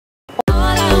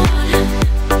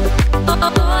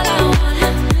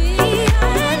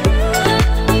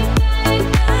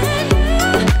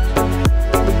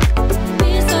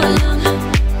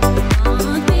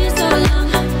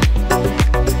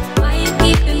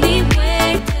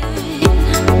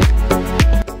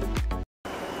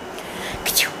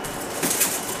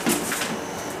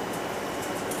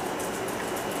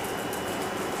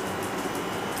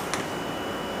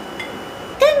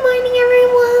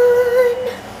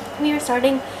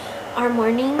starting our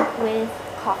morning with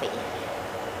coffee,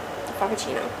 a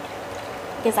frappuccino,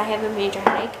 because I have a major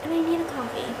headache and I need a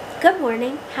coffee. Good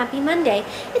morning, happy Monday.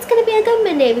 It's going to be a good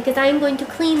Monday because I'm going to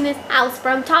clean this house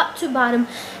from top to bottom,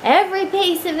 every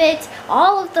piece of it,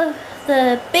 all of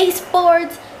the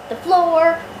baseboards, the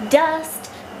floor,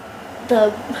 dust,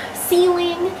 the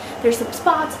ceiling. There's some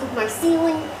spots of my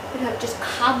ceiling that have just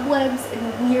cobwebs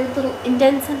and weird little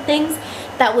indents and things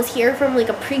that was here from like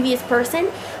a previous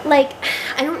person. Like,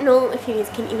 I don't know if you guys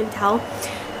can even tell.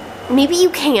 Maybe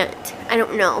you can't. I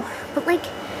don't know. But like,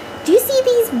 do you see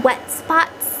these wet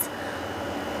spots?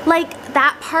 Like,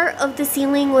 that part of the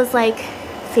ceiling was like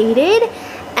faded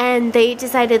and they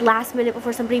decided last minute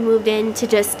before somebody moved in to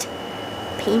just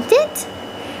paint it,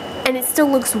 and it still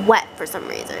looks wet for some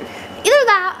reason. Either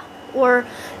that or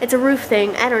it's a roof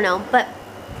thing, I don't know, but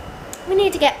we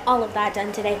need to get all of that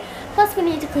done today. Plus we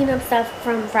need to clean up stuff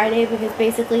from Friday because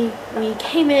basically we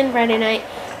came in Friday night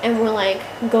and we're like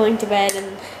going to bed,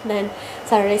 and then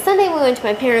Saturday, Sunday we went to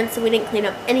my parents, so we didn't clean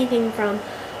up anything from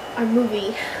our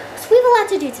movie. So we have a lot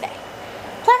to do today.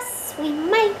 Plus we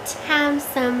might have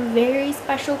some very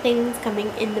special things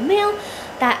coming in the mail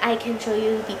that I can show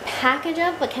you the package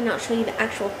of, but cannot show you the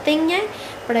actual thing yet,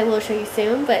 but I will show you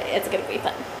soon, but it's gonna be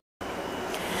fun.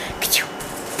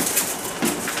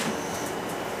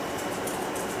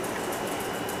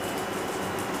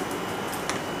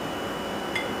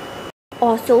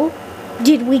 Also,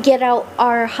 did we get out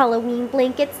our Halloween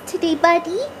blankets today,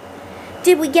 buddy?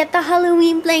 Did we get the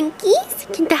Halloween blankies?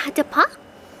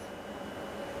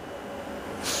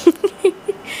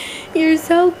 You're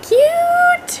so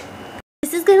cute.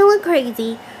 This is gonna look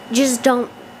crazy. Just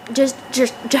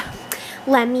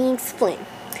let me explain.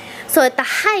 So at the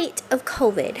height of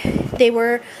COVID, they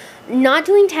were not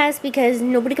doing tests because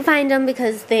nobody could find them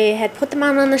because they had put them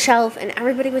out on the shelf and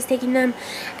everybody was taking them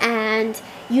and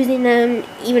using them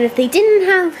even if they didn't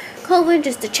have COVID,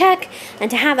 just to check and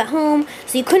to have at home,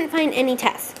 so you couldn't find any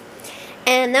tests.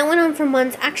 And that went on for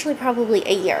months, actually probably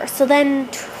a year. So then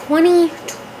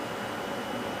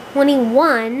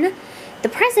 2021, the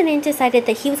president decided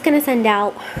that he was going to send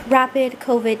out rapid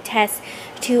COVID tests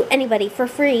to anybody for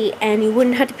free, and you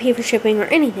wouldn't have to pay for shipping or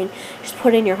anything. Just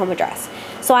put in your home address.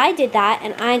 So I did that,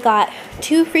 and I got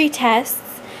 2 free tests,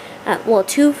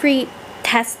 2 free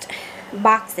test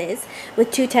boxes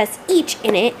with 2 tests each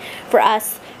in it for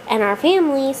us and our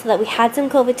family, so that we had some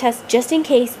COVID tests just in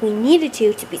case we needed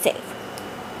to be safe.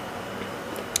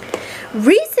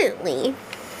 Recently,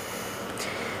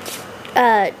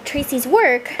 Tracy's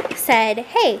work said,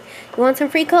 hey, you want some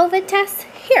free COVID tests?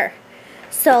 Here.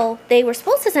 So they were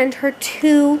supposed to send her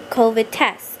 2 COVID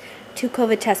tests. 2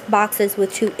 COVID test boxes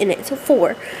with 2 in it. So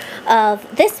 4 of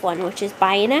this one, which is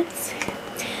Bionex.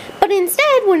 But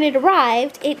instead, when it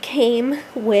arrived, it came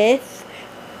with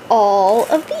all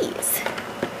of these.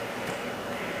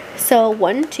 So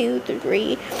 1, 2,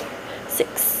 3,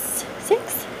 6.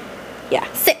 Yeah,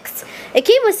 6. It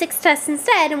came with 6 tests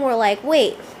instead, and we're like,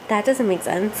 wait, that doesn't make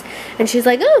sense. And she's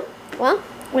like, oh, well,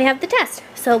 we have the test.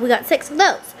 So we got 6 of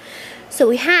those. So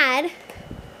we had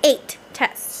 8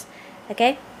 tests,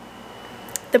 okay?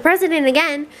 The president,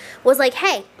 again, was like,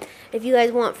 hey, if you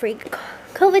guys want free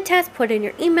COVID tests, put in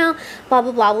your email, blah,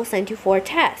 blah, blah, we'll send you 4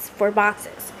 tests, 4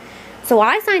 boxes. So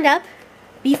I signed up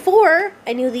before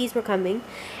I knew these were coming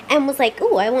and was like,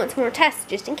 ooh, I want some more tests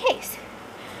just in case.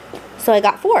 So I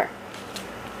got 4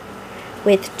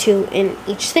 with 2 in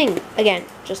each thing, again,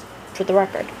 just for the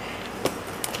record.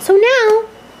 So now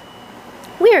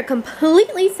we are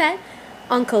completely set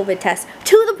on COVID tests,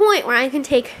 to the point where I can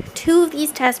take 2 of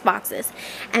these test boxes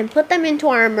and put them into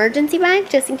our emergency bag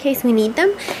just in case we need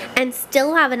them, and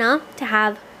still have enough to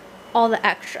have all the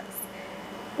extras.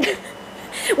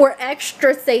 We're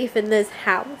extra safe in this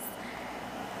house.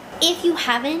 If you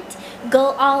haven't,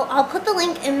 go, I'll put the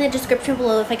link in the description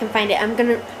below if I can find it. I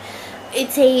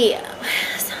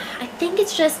think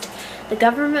it's just the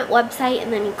government website,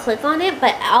 and then you click on it,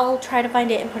 but I'll try to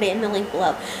find it and put it in the link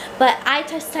below. But I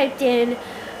just typed in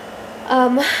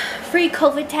free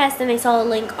COVID test, and I saw a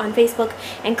link on Facebook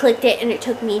and clicked it, and it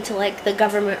took me to like the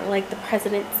government, or like the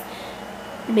president's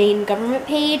main government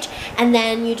page, and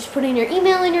then you just put in your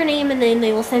email and your name, and then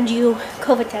they will send you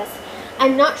COVID tests.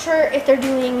 I'm not sure if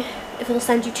they'll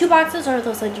send you 2 boxes or if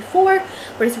they'll send you 4,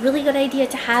 but it's a really good idea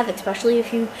to have, especially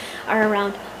if you are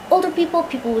around older people,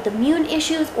 people with immune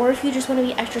issues, or if you just want to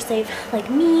be extra safe like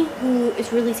me, who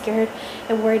is really scared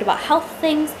and worried about health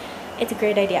things. It's a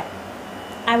great idea.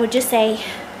 I would just say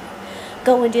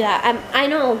go and do that. I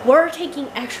know we're taking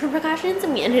extra precautions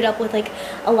and we ended up with like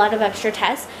a lot of extra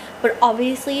tests, but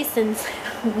obviously since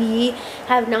we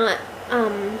have not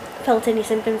felt any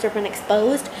symptoms or been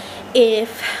exposed,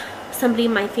 if somebody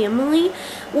in my family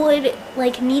would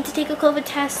like need to take a COVID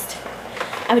test,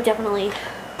 I would definitely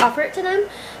offer it to them.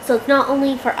 So it's not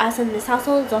only for us in this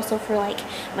household, it's also for like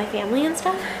my family and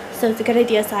stuff. So it's a good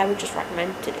idea, so I would just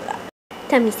recommend to do that.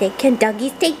 Tommy say, can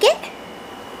doggies take it?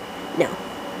 No.